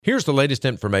Here's the latest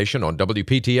information on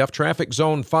WPTF Traffic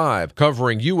Zone 5,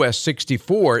 covering US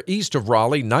 64 east of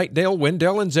Raleigh, Knightdale,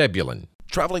 Wendell, and Zebulon.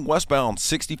 Traveling westbound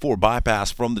 64 bypass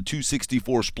from the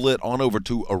 264 split on over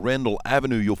to Arundel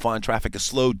Avenue, you'll find traffic is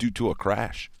slow due to a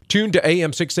crash. Tune to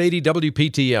AM 680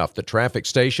 WPTF, the traffic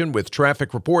station, with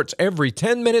traffic reports every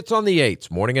 10 minutes on the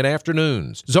 8s, morning and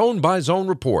afternoons. Zone-by-zone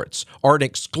reports are an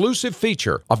exclusive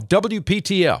feature of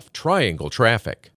WPTF Triangle Traffic.